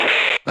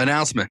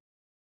Announcement.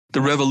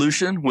 The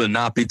revolution will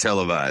not be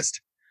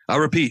televised. I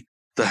repeat,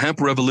 the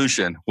hemp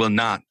revolution will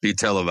not be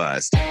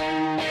televised.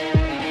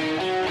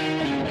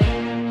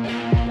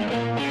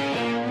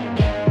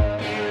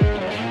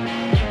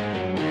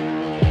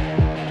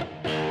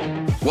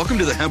 Welcome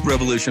to the Hemp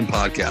Revolution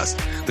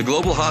podcast, the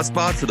global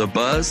hotspot for the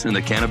buzz and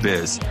the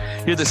cannabis.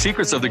 Hear the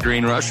secrets of the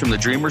green rush from the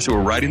dreamers who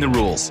are writing the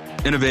rules,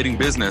 innovating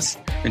business,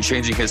 and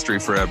changing history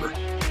forever.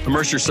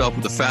 Immerse yourself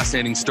with the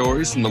fascinating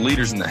stories from the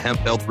leaders in the hemp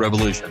health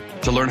revolution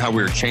to learn how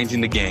we are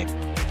changing the game.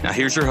 Now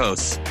here's your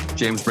hosts,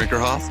 James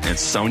Brinkerhoff and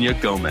Sonia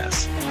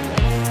Gomez.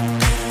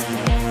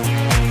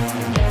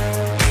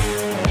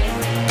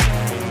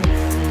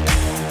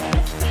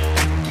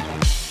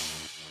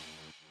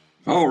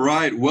 All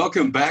right,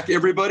 welcome back,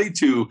 everybody,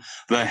 to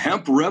the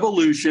Hemp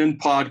Revolution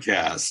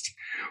podcast,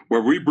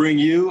 where we bring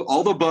you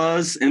all the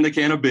buzz in the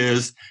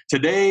cannabis.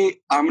 Today,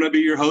 I'm going to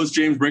be your host,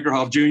 James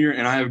Brinkerhoff Jr.,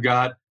 and I have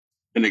got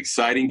an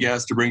exciting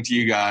guest to bring to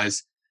you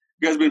guys.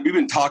 We've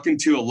been talking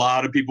to a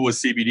lot of people with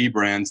CBD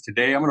brands.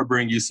 Today, I'm going to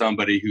bring you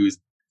somebody who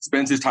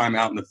spends his time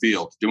out in the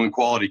field doing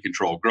quality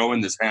control,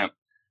 growing this hemp,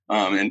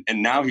 and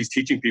now he's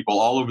teaching people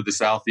all over the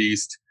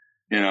Southeast,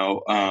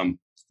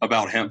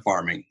 about hemp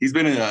farming. He's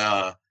been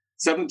a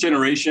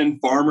seventh-generation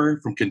farmer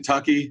from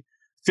Kentucky,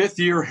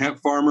 fifth-year hemp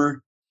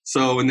farmer.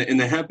 So in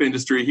the hemp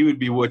industry, he would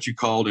be what you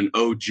called an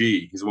OG.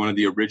 He's one of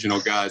the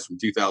original guys from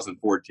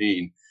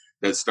 2014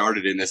 that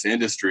started in this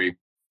industry.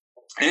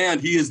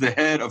 And he is the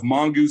head of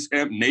Mongoose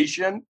Hemp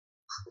Nation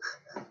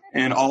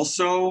and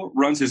also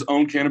runs his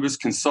own cannabis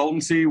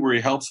consultancy where he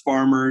helps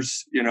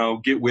farmers,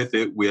 get with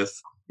it with,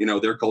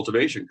 their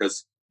cultivation,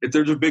 because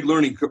there's a big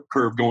learning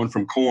curve going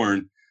from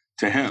corn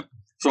to hemp.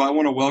 So I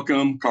want to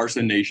welcome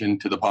Carson Nation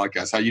to the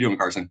podcast. How you doing,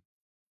 Carson?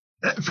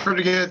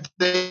 Pretty good.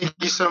 Thank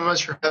you so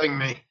much for having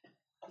me.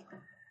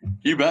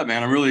 You bet,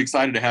 man. I'm really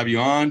excited to have you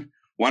on.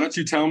 Why don't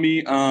you tell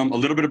me a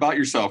little bit about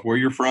yourself, where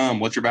you're from,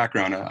 what's your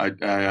background?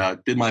 I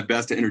did my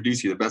best to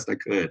introduce you the best I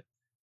could.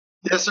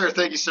 Yes, sir.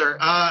 Thank you, sir.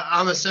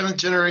 I'm a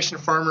seventh-generation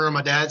farmer on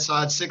my dad's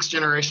side,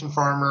 sixth-generation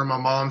farmer on my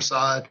mom's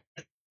side.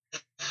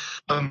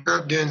 Grew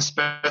up doing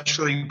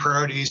specialty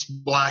produce,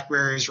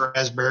 blackberries,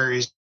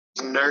 raspberries,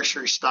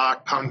 nursery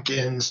stock,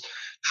 pumpkins,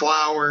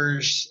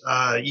 flowers,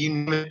 you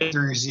name it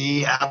through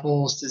Z,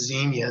 apples to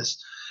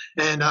zinnias.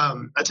 And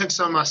I took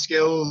some of my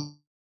skills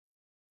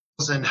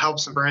and helped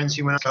some friends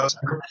who went up the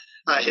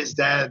coast. His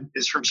dad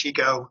is from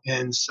Chico,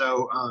 and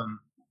so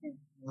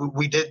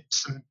we did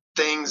some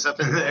things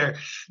up in there,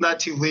 not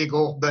too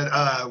legal, but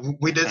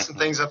we did some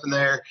things up in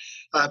there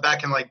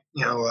back in late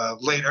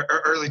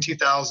early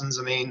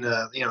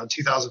 2000s.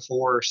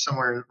 2004,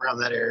 somewhere around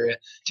that area,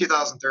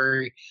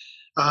 2003.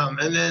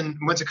 And then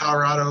went to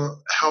Colorado,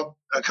 helped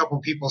a couple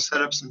of people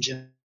set up some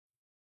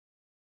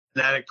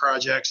genetic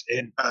projects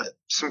and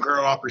some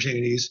grow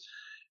opportunities.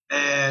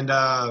 And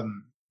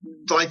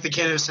like the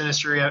cannabis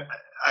industry,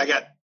 I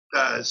got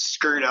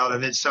screwed out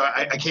of it. So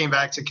I came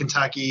back to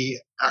Kentucky.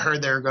 I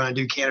heard they were going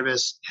to do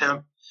cannabis,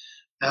 hemp.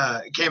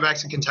 Came back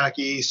to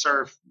Kentucky,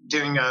 started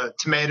doing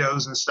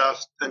tomatoes and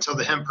stuff until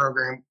the hemp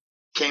program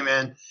came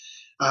in.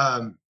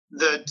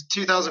 The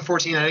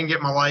 2014, I didn't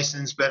get my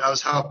license, but I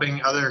was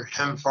helping other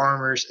hemp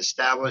farmers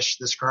establish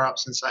this crop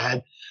since I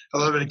had a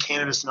little bit of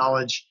cannabis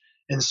knowledge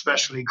and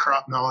specialty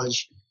crop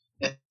knowledge.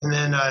 And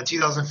then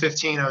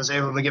 2015, I was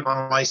able to get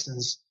my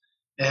license.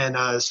 And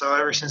so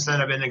ever since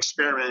then, I've been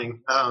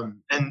experimenting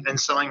and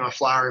selling my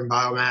flower and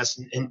biomass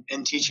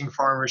and teaching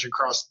farmers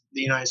across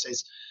the United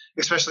States,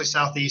 especially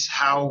Southeast,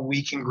 how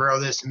we can grow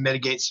this and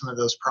mitigate some of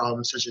those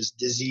problems such as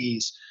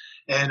disease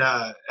and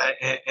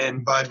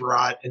bud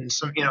rot and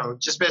some,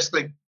 just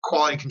basically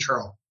quality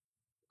control.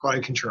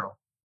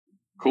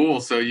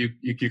 Cool. So you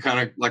kind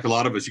of, like a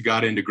lot of us, you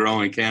got into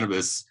growing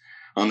cannabis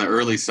on the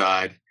early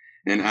side,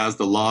 and as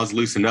the laws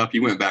loosened up,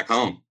 you went back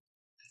home.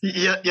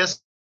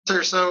 Yes,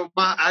 sir. So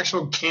my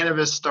actual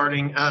cannabis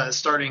started when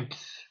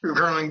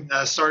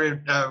I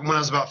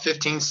was about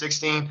 15,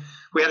 16.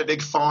 We had a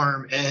big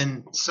farm,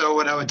 and so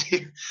what I would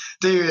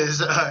do is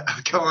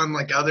go on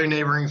like other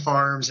neighboring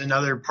farms and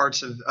other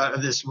parts of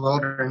this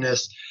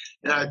wilderness,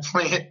 and I'd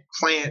plant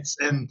plants,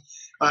 and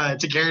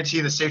to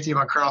guarantee the safety of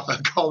my crop,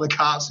 I'd call the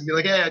cops and be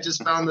like, "Hey, I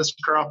just found this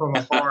crop on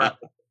my farm."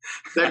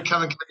 They'd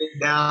come and cut it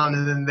down,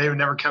 and then they would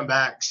never come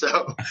back.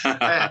 So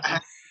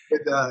I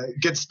had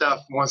good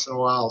stuff once in a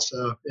while.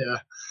 So yeah.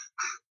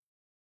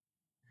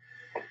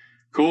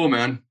 Cool,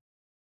 man.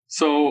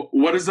 So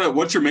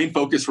what's your main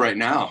focus right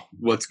now?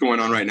 What's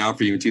going on right now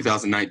for you in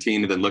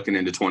 2019 and then looking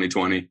into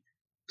 2020?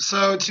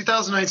 So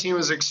 2019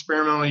 was an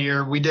experimental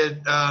year. We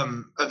did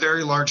a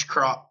very large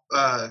crop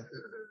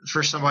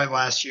for somebody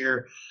last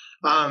year.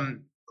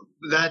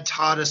 That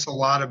taught us a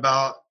lot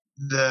about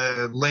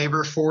the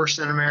labor force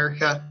in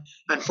America.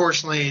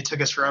 Unfortunately, it took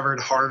us forever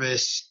to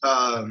harvest.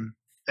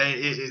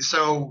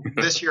 So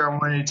this year I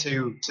wanted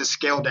to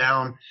scale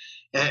down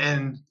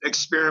and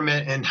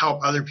experiment and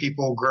help other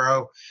people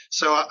grow.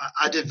 So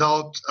I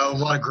developed a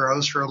lot of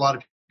grows for a lot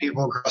of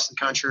people across the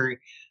country,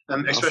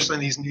 especially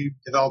in these new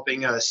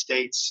developing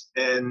states.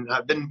 And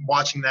I've been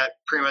watching that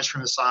pretty much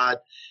from the side.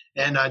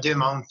 and doing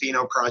my own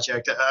pheno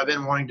project. I've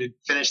been wanting to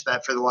finish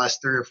that for the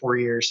last 3 or 4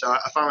 years. So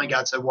I finally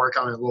got to work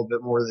on it a little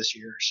bit more this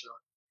year. So.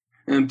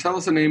 And tell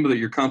us the name of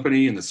your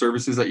company and the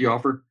services that you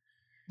offer.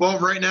 Well,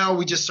 right now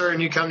we just started a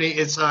new company.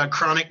 It's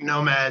Chronic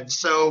Nomad.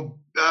 So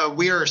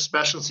we are a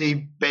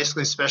specialty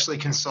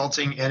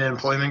consulting and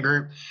employment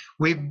group.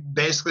 We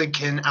basically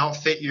can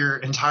outfit your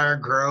entire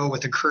grow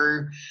with a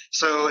crew.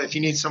 So if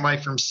you need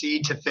somebody from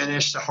seed to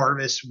finish to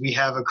harvest, we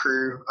have a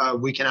crew.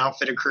 We can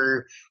outfit a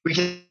crew. We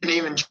can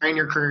even train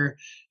your crew.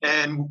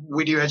 And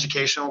we do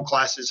educational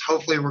classes.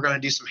 Hopefully we're going to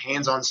do some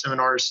hands-on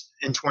seminars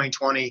in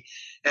 2020.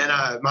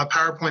 And my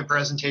PowerPoint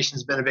presentation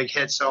has been a big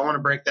hit. So I want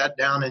to break that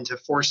down into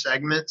 4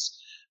 segments.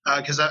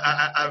 Because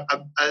I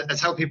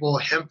tell people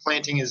hemp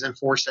planting is in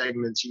 4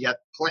 segments. You got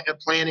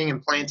planting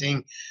and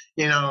planting,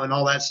 and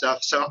all that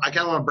stuff. So I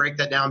kind of want to break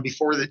that down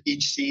before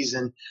each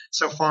season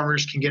so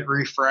farmers can get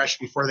refreshed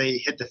before they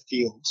hit the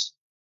fields.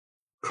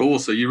 Cool.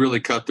 So you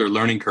really cut their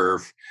learning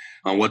curve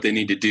on what they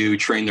need to do,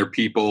 train their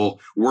people,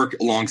 work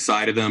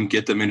alongside of them,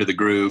 get them into the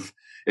groove,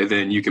 and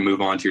then you can move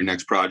on to your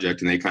next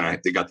project. And they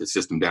got the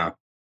system down.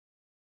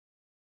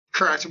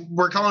 Correct.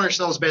 We're calling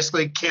ourselves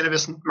basically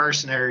cannabis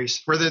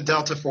mercenaries. We're the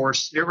Delta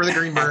Force. We're the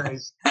Green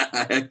Berets.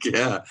 Heck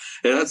yeah.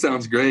 That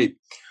sounds great.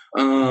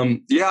 I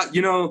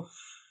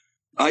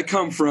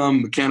come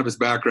from a cannabis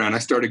background. I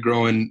started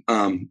growing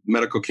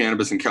medical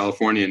cannabis in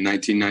California in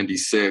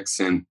 1996.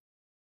 And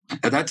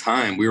at that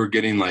time, we were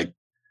getting like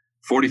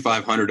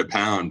 $4,500 a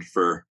pound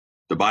for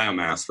the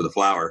biomass for the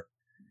flower.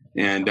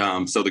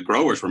 And so the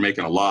growers were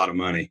making a lot of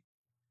money.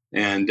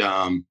 And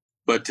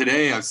but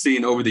today I've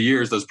seen over the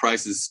years, those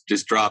prices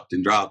just dropped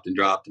and dropped and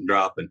dropped and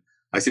dropped. And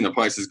I've seen the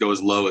prices go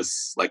as low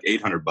as like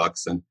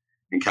 $800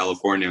 in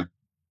California.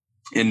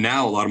 And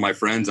now a lot of my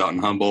friends out in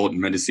Humboldt and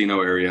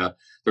Mendocino area,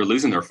 they're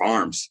losing their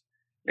farms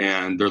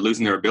and they're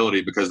losing their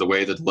ability because the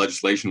way that the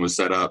legislation was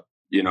set up,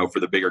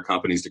 for the bigger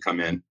companies to come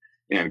in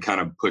and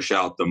kind of push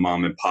out the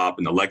mom and pop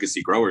and the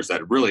legacy growers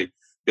that really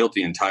built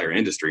the entire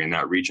industry in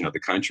that region of the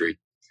country.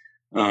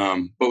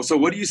 But so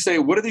what do you say?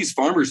 What are these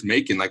farmers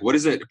making? Like, what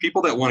is it?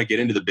 People that want to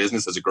get into the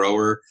business as a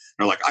grower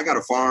are like, I got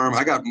a farm.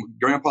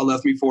 Grandpa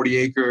left me 40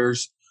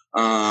 acres.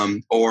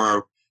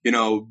 Or,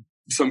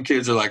 some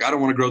kids are like, I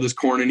don't want to grow this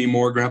corn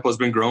anymore. Grandpa's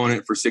been growing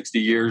it for 60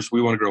 years.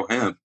 We want to grow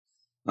hemp.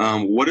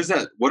 What does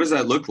that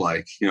look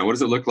like? What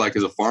does it look like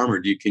as a farmer?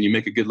 Can you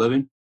make a good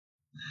living?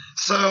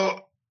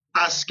 So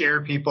I scare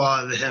people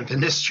out of the hemp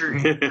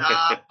industry.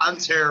 I'm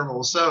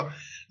terrible. So,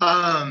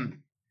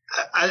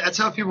 I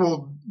tell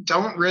people,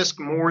 don't risk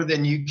more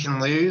than you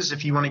can lose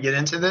if you want to get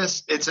into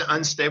this. It's an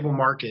unstable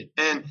market.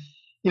 And,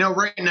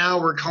 right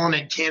now we're calling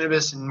it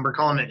cannabis and we're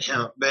calling it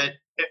hemp. But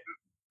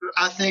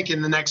I think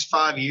in the next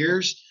 5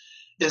 years,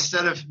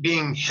 instead of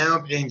being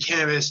hemp and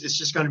cannabis, it's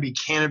just going to be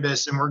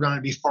cannabis and we're going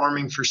to be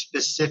farming for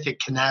specific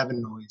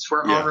cannabinoids.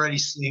 We're already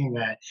seeing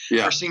that.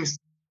 Yeah. We're seeing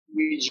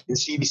CBG and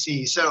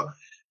CBC. So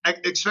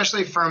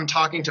especially from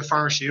talking to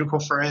pharmaceutical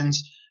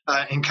friends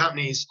and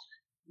companies,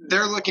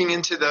 they're looking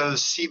into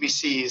those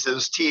CBCs,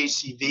 those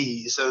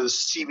THCVs,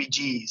 those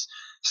CBGs.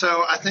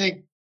 So I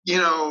think,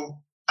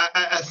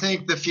 I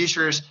think the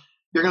future is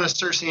you're going to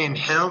start seeing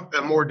hemp,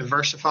 a more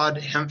diversified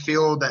hemp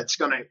field that's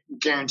going to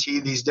guarantee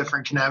these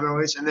different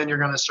cannabinoids. And then you're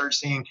going to start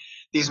seeing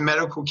these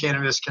medical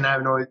cannabis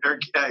cannabinoid or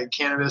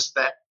cannabis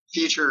that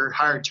feature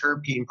higher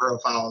terpene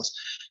profiles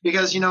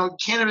because,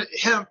 cannabis,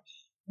 hemp,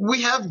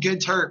 we have good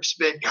terps,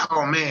 but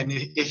oh man,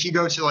 if you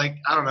go to like,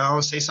 I don't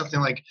know, say something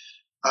like,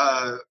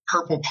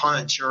 purple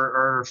punch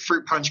or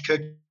fruit punch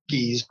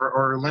cookies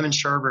or lemon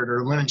sherbet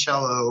or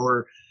limoncello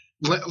or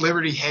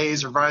Liberty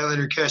Haze or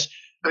Violator Kush.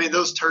 I mean,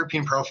 those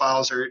terpene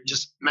profiles are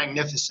just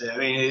magnificent. I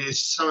mean,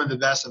 it's some of the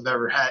best I've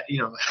ever had in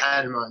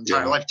my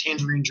entire life.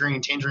 Tangerine Dream,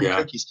 Tangerine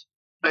Cookies.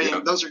 I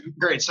mean, those are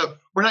great. So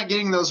we're not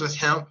getting those with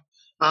hemp.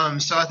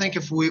 So I think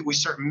if we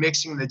start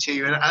mixing the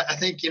two, and I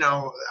think,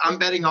 I'm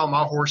betting all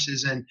my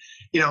horses and,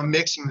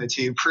 mixing the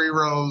two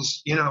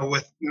pre-rolls,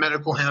 with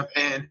medical hemp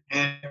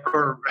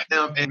or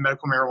hemp and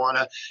medical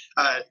marijuana,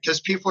 because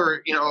people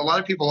are, a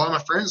lot of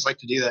my friends like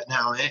to do that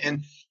now.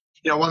 And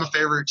one of my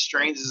favorite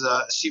strains is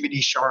a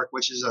CBD Shark,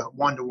 which is a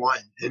 1-to-1,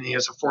 and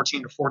it's a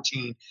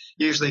 14-to-14.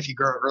 Usually, if you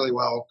grow it really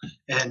well,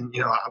 and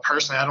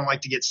personally, I don't like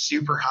to get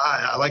super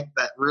high. I like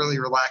that really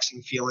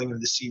relaxing feeling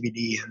of the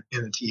CBD and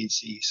the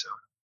THC. So.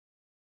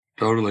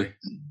 Totally,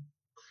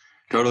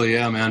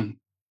 yeah, man.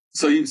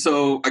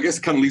 So I guess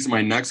it kind of leads to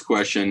my next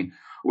question: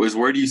 was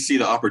where do you see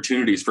the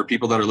opportunities for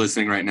people that are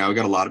listening right now? We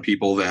got a lot of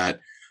people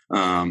that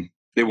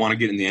they want to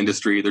get in the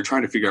industry. They're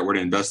trying to figure out where to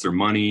invest their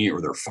money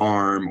or their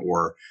farm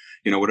or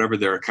whatever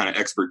their kind of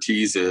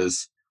expertise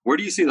is. Where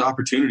do you see the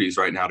opportunities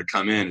right now to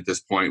come in at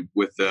this point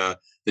with the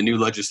new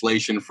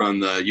legislation from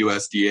the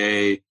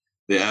USDA,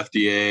 the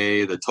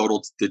FDA, the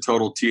total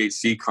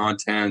THC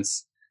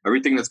contents,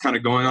 everything that's kind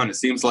of going on? It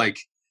seems like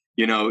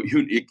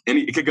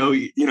it could go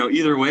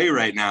either way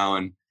right now,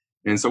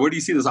 and so where do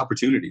you see those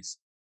opportunities?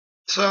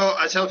 So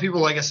I tell people,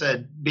 like I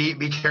said,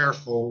 be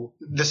careful.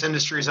 This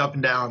industry is up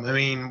and down. I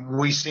mean,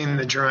 we've seen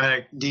the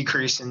dramatic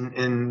decrease in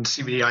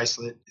CBD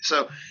isolate.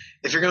 So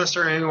if you're going to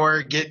start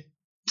anywhere, get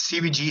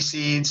CBG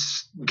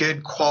seeds,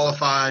 good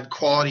qualified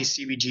quality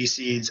CBG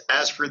seeds.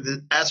 As for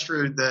the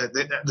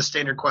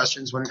standard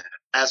questions when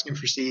asking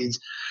for seeds,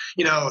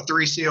 3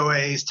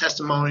 COAs,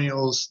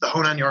 testimonials, the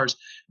whole 9 yards.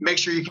 Make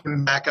sure you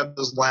can back up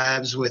those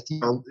labs with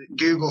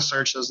Google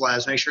search those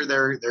labs. Make sure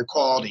they're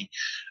quality.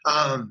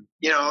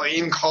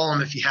 Even call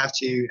them if you have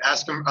to.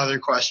 Ask them other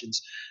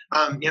questions.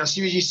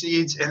 CBG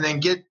seeds, and then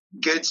get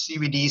good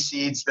CBD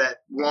seeds that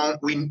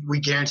we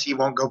guarantee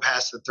won't go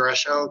past the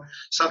threshold.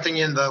 Something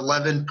in the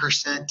 11%,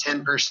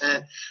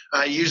 10%.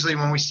 Usually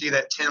when we see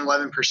that 10,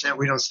 11%,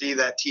 we don't see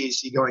that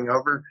THC going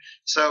over.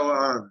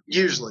 So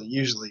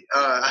usually,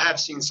 I have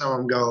seen some of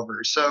them go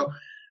over. So,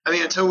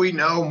 until we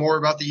know more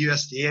about the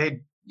USDA,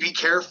 be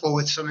careful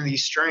with some of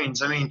these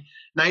strains.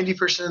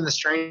 90% of the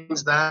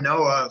strains that I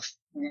know of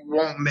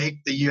won't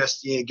make the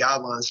USDA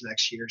guidelines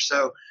next year.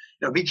 So,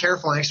 be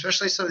careful, and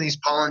especially some of these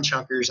pollen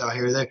chunkers out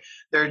here.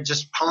 They're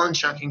just pollen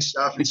chunking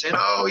stuff and saying,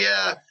 "Oh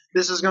yeah,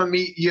 this is going to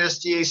meet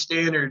USDA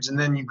standards," and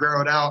then you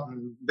grow it out,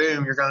 and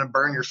boom, you're going to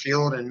burn your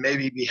field and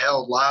maybe be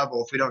held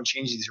liable if we don't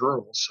change these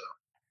rules. So,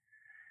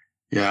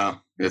 yeah,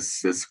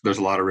 there's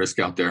a lot of risk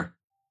out there.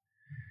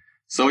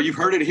 So you've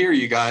heard it here,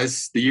 you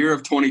guys. The year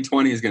of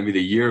 2020 is going to be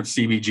the year of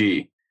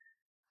CBG.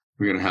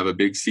 We're going to have a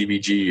big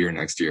CBG year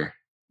next year.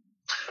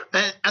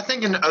 And I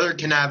think in other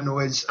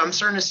cannabinoids, I'm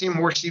starting to see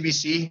more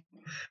CBC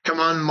come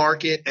on the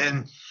market,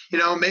 and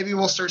maybe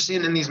we'll start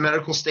seeing in these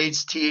medical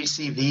states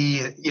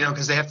THCV,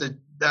 because they have to,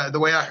 the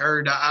way I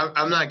heard,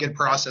 I'm not a good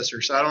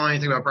processor, so I don't know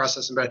anything about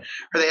processing, but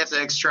they have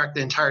to extract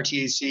the entire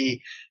THC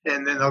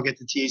and then they'll get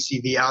the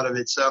THCV out of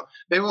it. So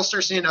maybe we'll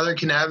start seeing other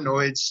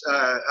cannabinoids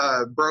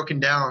broken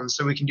down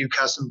so we can do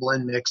custom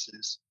blend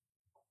mixes.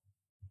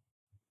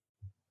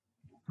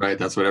 Right,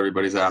 that's what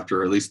everybody's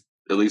after, at least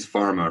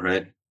pharma,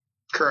 right?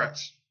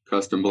 Correct.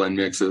 Custom blend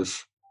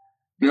mixes.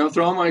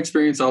 Through all my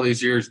experience all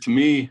these years, to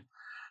me,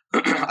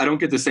 I don't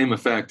get the same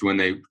effect when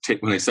they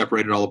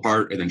separate it all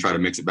apart and then try to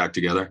mix it back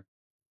together.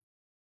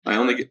 I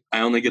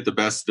only get the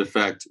best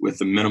effect with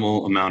the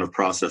minimal amount of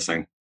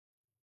processing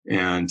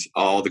and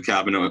all the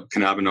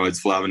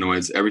cannabinoids,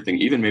 flavonoids, everything,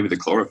 even maybe the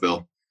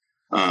chlorophyll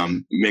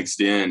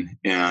mixed in,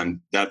 and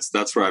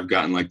that's where I've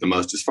gotten like the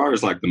most as far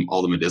as like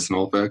all the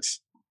medicinal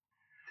effects.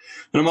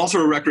 And I'm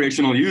also a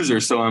recreational user,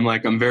 so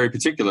I'm very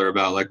particular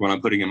about like what I'm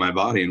putting in my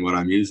body and what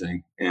I'm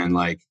using, and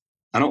like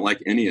I don't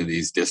like any of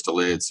these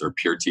distillates or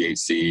pure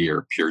THC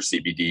or pure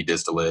CBD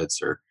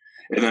distillates,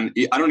 and then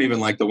I don't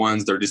even like the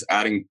ones that are just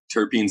adding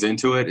terpenes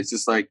into it. It's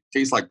just like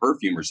tastes like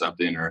perfume or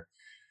something, or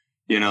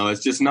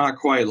it's just not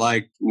quite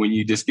like when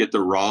you just get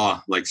the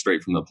raw, like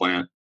straight from the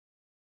plant.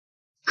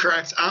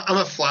 Correct. I'm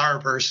a flower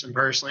person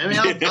personally.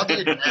 I'll do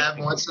a dab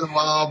once in a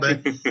while,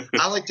 but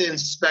I like to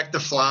inspect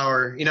the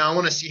flower. I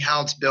want to see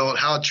how it's built,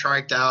 how it's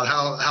triked out,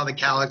 how the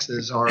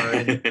calyxes are.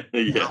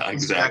 Yeah,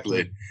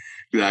 exactly,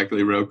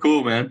 bro.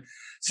 Cool, man.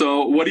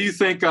 So what do you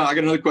think? I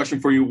got another question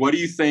for you. What do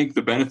you think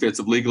the benefits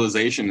of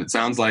legalization? It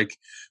sounds like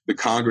the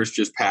Congress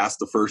just passed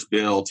the first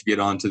bill to get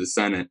onto the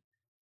Senate.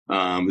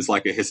 It's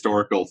like a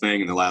historical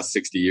thing in the last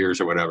 60 years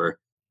or whatever.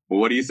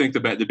 Well, what do you think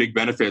the big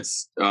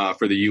benefits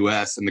for the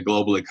U.S. and the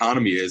global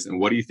economy is?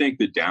 And what do you think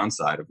the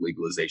downside of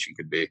legalization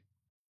could be?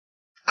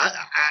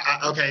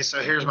 Okay,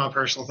 so here's my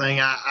personal thing.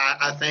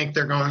 I think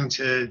they're going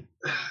to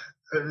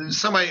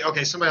somebody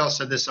else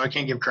said this, so I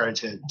can't give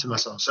credit to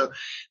myself. So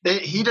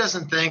he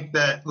doesn't think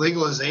that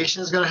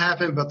legalization is going to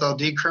happen, but they'll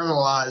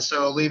decriminalize.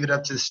 So they'll leave it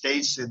up to the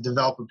states to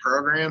develop a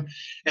program,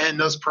 and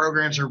those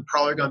programs are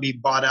probably going to be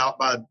bought out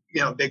by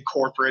big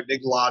corporate,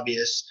 big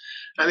lobbyists.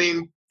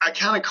 I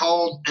kind of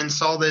called and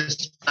saw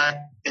this back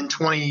in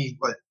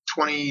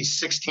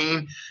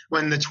 2016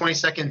 when the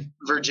 22nd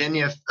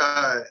Virginia,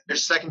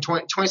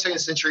 22nd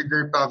Century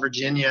Group of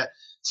Virginia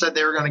said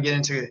they were going to get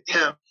into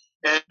hemp.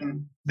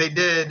 And they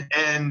did,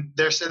 and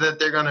they said that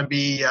they're going to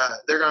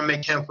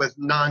make hemp with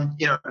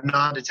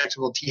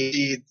non-detectable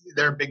THC.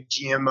 They're a big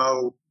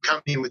GMO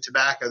company with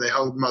tobacco. They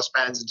hold most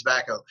patents in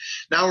tobacco.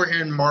 Now we're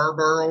hearing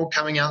Marlboro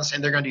coming out and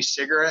saying they're going to do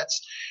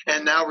cigarettes,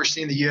 and now we're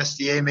seeing the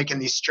USDA making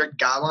these strict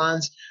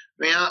guidelines.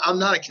 I'm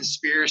not a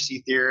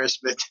conspiracy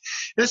theorist, but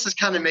this is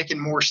kind of making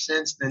more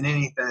sense than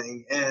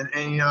anything.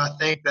 And I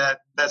think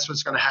that's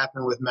what's going to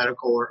happen with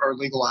medical or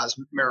legalized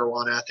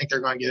marijuana. I think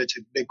they're going to give it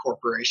to big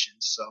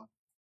corporations. So.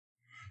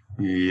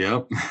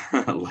 Yep,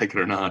 like it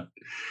or not.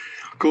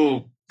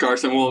 Cool,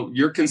 Carson. Well,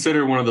 you're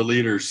considered one of the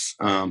leaders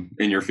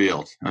in your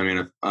field.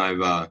 You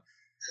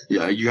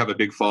have a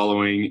big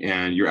following,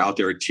 and you're out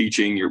there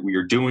teaching.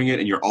 You're doing it,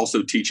 and you're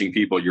also teaching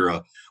people.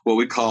 You're what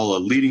we call a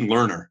leading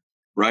learner,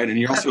 right? And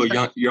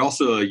you're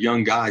also a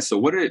young guy. So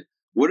what did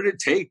it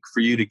take for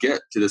you to get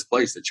to this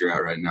place that you're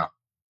at right now?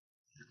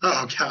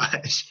 Oh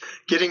gosh,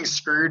 getting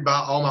screwed by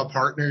all my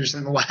partners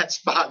in the last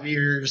 5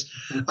 years.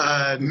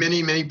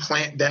 Many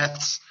plant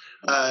deaths.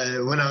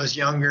 When I was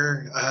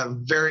younger,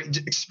 very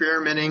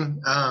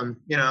experimenting,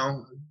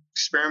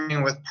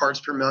 experimenting with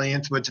parts per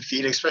millionth with the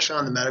feed, especially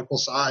on the medical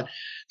side,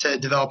 to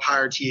develop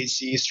higher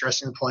THC,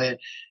 stressing the plant.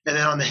 And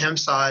then on the hemp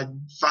side,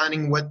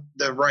 finding what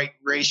the right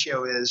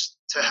ratio is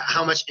to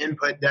how much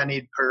input that I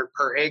need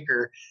per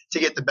acre to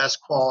get the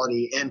best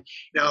quality. And,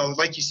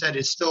 like you said,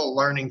 it's still a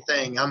learning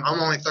thing. I'm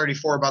only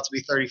 34, about to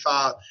be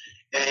 35.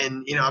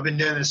 And, I've been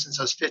doing this since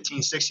I was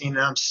 15, 16,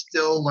 and I'm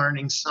still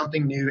learning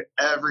something new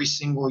every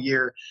single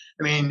year.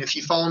 I mean, if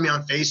you follow me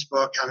on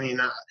Facebook,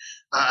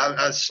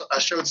 I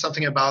showed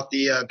something about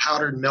the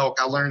powdered milk.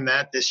 I learned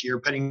that this year,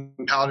 putting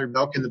powdered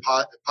milk in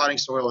the potting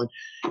soil,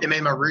 and it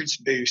made my roots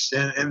boost.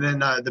 And then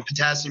the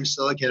potassium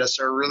silicate, I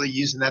started really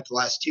using that the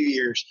last 2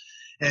 years.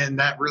 And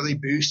that really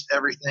boosted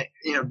everything,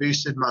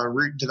 boosted my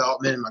root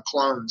development and my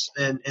clones.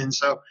 And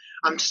so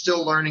I'm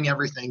still learning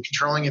everything,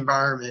 controlling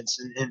environments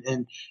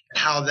and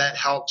how that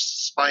helps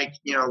spike,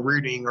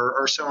 rooting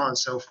or so on and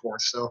so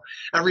forth. So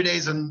every day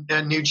is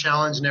a new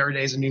challenge, and every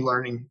day is a new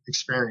learning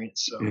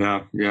experience. So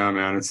Yeah,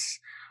 man.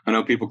 I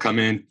know people come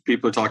in,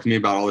 people talk to me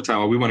about all the time,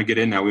 well, we want to get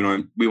in now.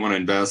 We want to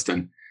invest.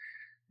 And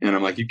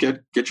I'm like, you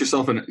get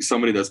yourself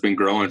somebody that's been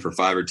growing for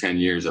 5 or 10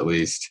 years at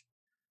least.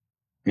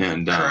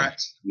 And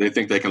they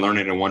think they can learn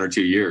it in 1 or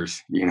 2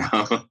 years, And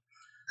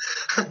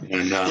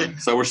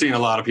so we're seeing a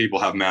lot of people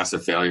have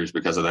massive failures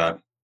because of that.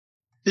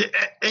 Yeah,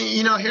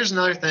 and, here's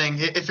another thing.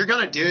 If you're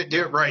going to do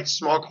it right,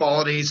 small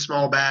quality,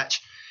 small batch.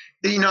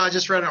 I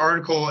just read an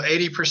article,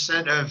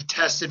 80% of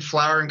tested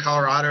flower in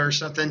Colorado or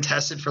something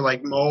tested for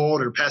like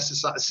mold or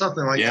pesticides,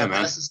 something like that.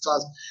 Man.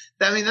 Pesticides.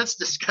 That's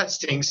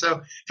disgusting.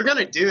 So if you're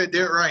going to do it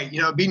right.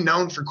 Be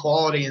known for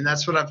quality. And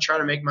that's what I've tried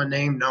to make my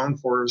name known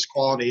for, is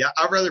quality.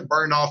 I'd rather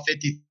burn off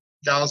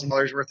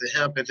 $50,000 worth of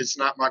hemp if it's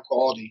not my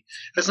quality.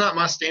 If it's not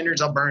my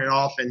standards, I'll burn it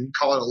off and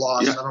call it a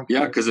loss.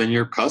 Yeah, because then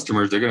your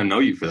customers, they're going to know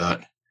you for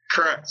that.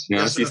 Correct.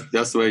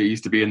 That's the way it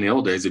used to be in the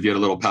old days. If you had a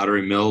little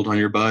powdery mild on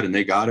your bud and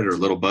they got it, or a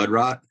little bud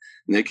rot,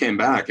 and they came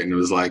back and it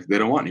was like, they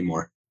don't want any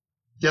more.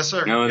 Yes,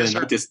 sir.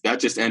 That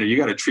just ended. You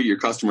got to treat your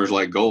customers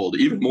like gold,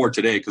 even more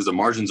today, because the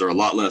margins are a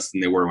lot less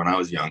than they were when I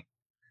was young.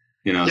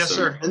 Yes,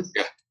 sir.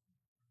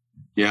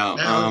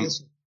 Yeah.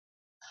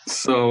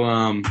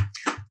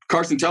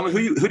 Carson, tell me,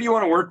 who do you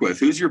want to work with?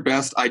 Who's your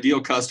best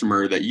ideal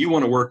customer that you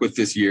want to work with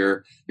this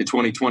year in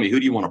 2020? Who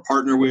do you want to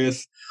partner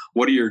with?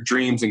 What are your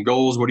dreams and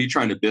goals? What are you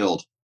trying to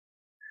build?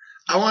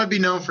 I want to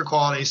be known for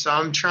quality. So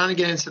I'm trying to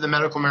get into the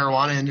medical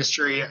marijuana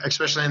industry,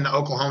 especially in the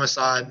Oklahoma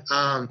side.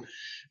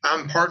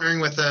 I'm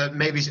partnering with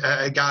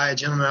a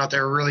gentleman out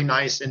there, a really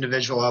nice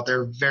individual out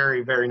there,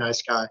 very, very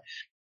nice guy.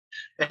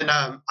 And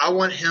I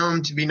want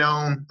him to be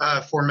known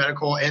for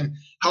medical and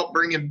help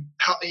bring him,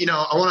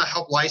 I want to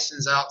help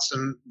license out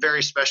some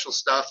very special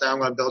stuff that I'm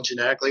going to build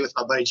genetically with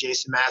my buddy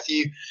Jason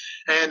Matthew.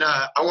 And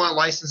I want to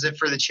license it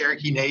for the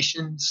Cherokee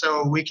Nation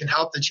so we can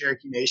help the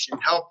Cherokee Nation,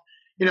 help,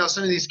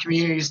 some of these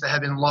communities that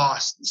have been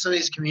lost, some of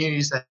these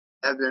communities that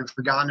have been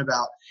forgotten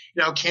about.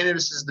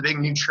 Cannabis is the big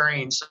new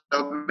train. So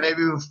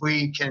maybe if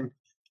we can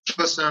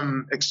give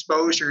some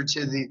exposure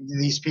to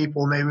these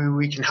people, maybe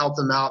we can help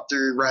them out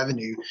through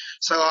revenue.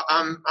 So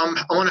I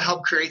want to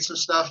help create some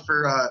stuff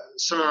for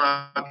some of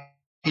my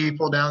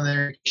people down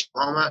there in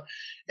Oklahoma,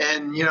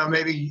 and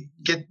maybe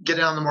get it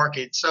on the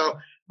market. So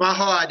my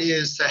whole idea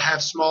is to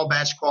have small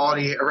batch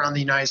quality around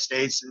the United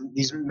States and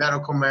these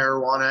medical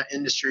marijuana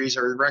industries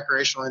or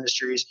recreational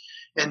industries,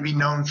 and be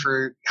known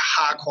for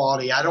high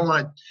quality. I don't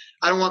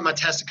want my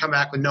test to come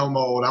back with no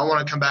mold. I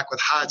want to come back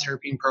with high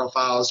terpene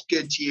profiles,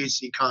 good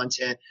THC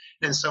content,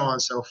 and so on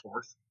and so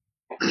forth.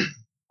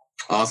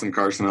 Awesome,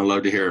 Carson. I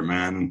love to hear it,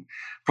 man. I'm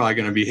probably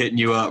going to be hitting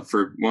you up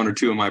for 1 or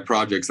 2 of my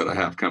projects that I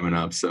have coming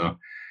up. So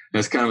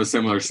that's kind of a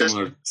similar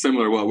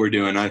to what we're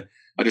doing. I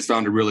just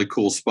found a really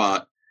cool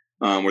spot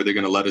where they're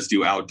going to let us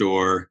do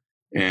outdoor,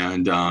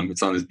 and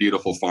it's on this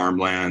beautiful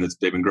farmland.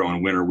 They've been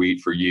growing winter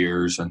wheat for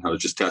years, and I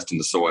was just testing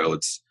the soil.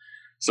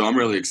 So I'm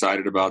really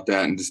excited about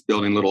that, and just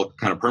building little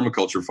kind of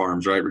permaculture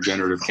farms, right?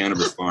 Regenerative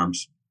cannabis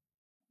farms.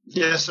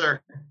 Yes,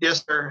 sir.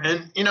 Yes, sir.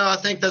 And, I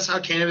think that's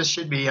how cannabis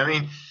should be. I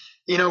mean,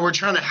 we're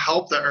trying to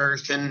help the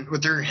earth and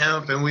through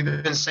hemp, and we've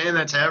been saying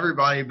that to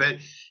everybody, but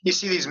you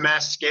see these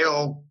mass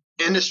scale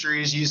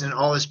industries using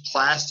all this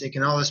plastic,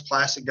 and all this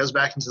plastic goes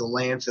back into the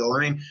landfill.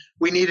 I mean,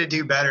 we need to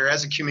do better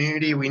as a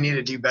community. We need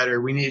to do better.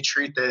 We need to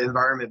treat the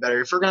environment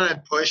better. If we're going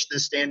to push the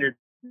standard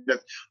of,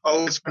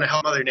 it's going to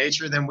help Mother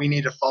Nature, then we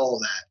need to follow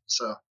that.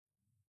 So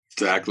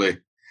exactly.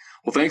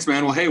 Well, thanks,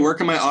 man. Well, hey, where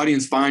can my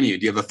audience find you?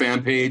 Do you have a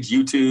fan page,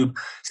 YouTube,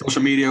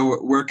 social media?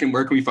 Where can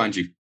we find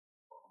you?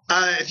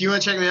 If you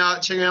want to check me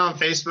out on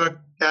Facebook,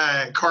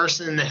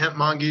 Carson, the Hemp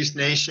Mongoose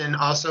Nation.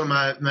 Also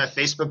my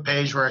Facebook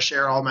page where I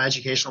share all my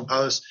educational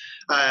posts,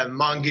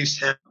 Mongoose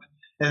Hemp.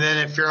 And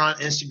then if you're on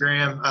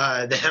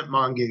Instagram, the Hemp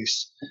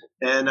Mongoose.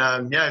 And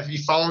if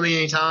you follow me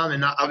anytime,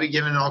 and I'll be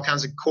giving all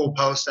kinds of cool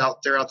posts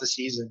out throughout the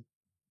season.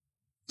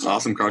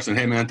 Awesome, Carson.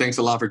 Hey, man, thanks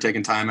a lot for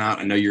taking time out.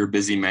 I know you're a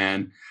busy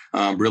man.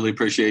 Really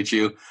appreciate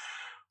you.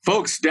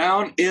 Folks,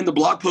 down in the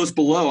blog post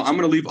below, I'm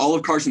going to leave all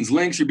of Carson's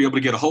links. You'll be able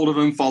to get a hold of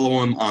him,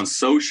 follow him on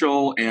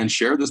social, and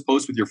share this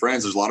post with your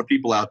friends. There's a lot of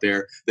people out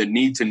there that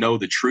need to know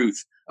the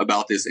truth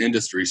about this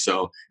industry.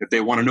 So if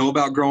they want to know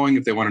about growing,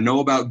 if they want to know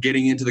about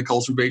getting into the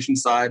cultivation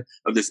side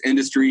of this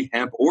industry,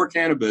 hemp or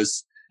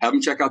cannabis, have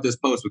them check out this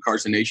post with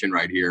Carson Nation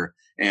right here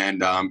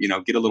and,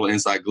 get a little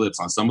inside glimpse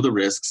on some of the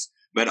risks,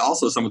 but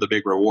also some of the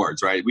big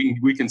rewards, right?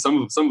 We can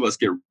some of us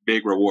get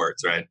big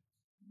rewards, right?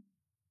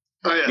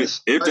 Oh,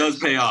 yes. It does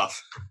pay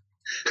off.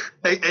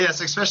 Yes,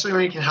 especially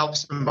when you can help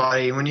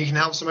somebody. When you can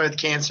help somebody with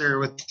cancer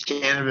with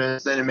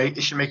cannabis, then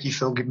it should make you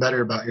feel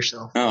better about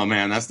yourself. Oh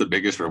man, that's the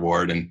biggest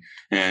reward. And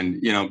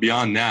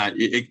beyond that,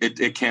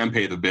 it can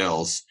pay the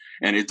bills.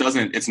 And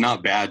it's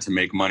not bad to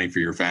make money for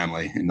your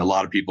family. And a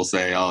lot of people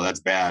say, oh, that's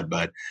bad.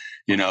 But,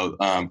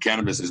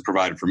 cannabis has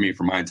provided for me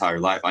for my entire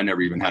life. I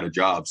never even had a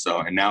job.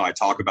 And now I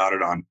talk about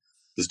it on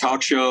this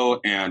talk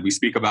show and we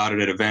speak about it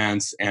at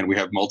events and we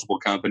have multiple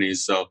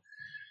companies. So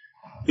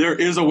there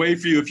is a way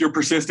for you if you're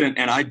persistent.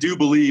 And I do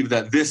believe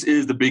that this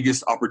is the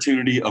biggest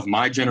opportunity of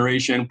my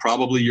generation,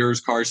 probably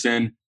yours,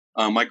 Carson.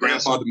 My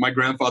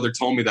grandfather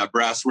told me that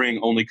brass ring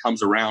only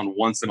comes around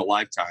once in a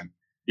lifetime.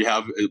 You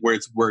have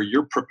where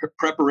your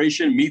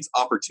preparation meets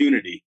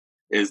opportunity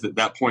is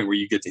that point where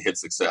you get to hit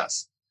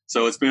success.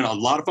 So it's been a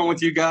lot of fun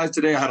with you guys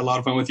today. I had a lot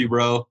of fun with you,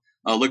 bro.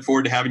 I look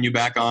forward to having you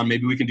back on.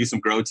 Maybe we can do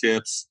some grow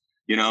tips.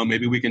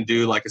 Maybe we can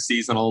do like a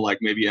seasonal, like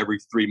maybe every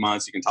 3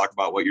 months you can talk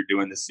about what you're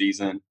doing this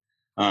season.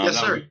 Yes,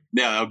 sir.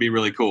 That would be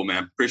really cool,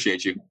 man.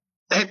 Appreciate you.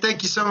 Hey,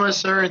 thank you so much,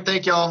 sir. And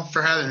thank y'all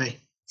for having me.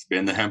 It's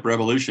been the Hemp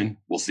Revolution.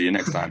 We'll see you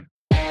next time.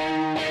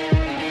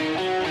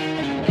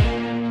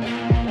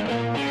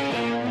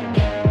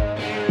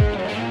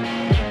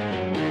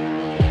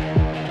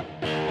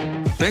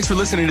 Thanks for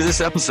listening to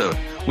this episode.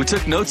 We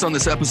took notes on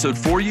this episode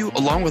for you,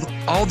 along with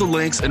all the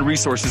links and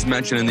resources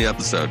mentioned in the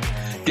episode.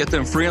 Get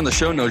them free on the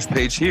show notes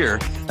page here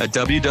at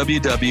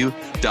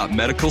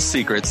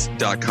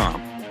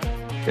www.medicalsecrets.com.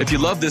 If you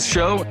love this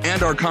show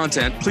and our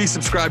content, please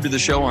subscribe to the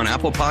show on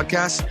Apple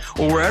Podcasts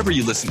or wherever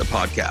you listen to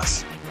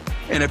podcasts.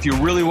 And if you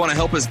really want to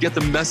help us get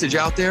the message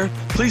out there,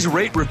 please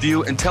rate,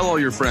 review, and tell all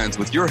your friends.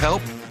 With your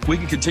help, we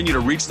can continue to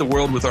reach the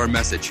world with our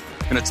message.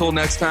 And until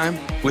next time,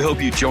 we hope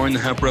you join the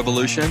Hemp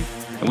Revolution,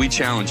 and we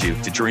challenge you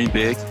to dream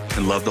big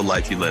and love the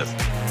life you live.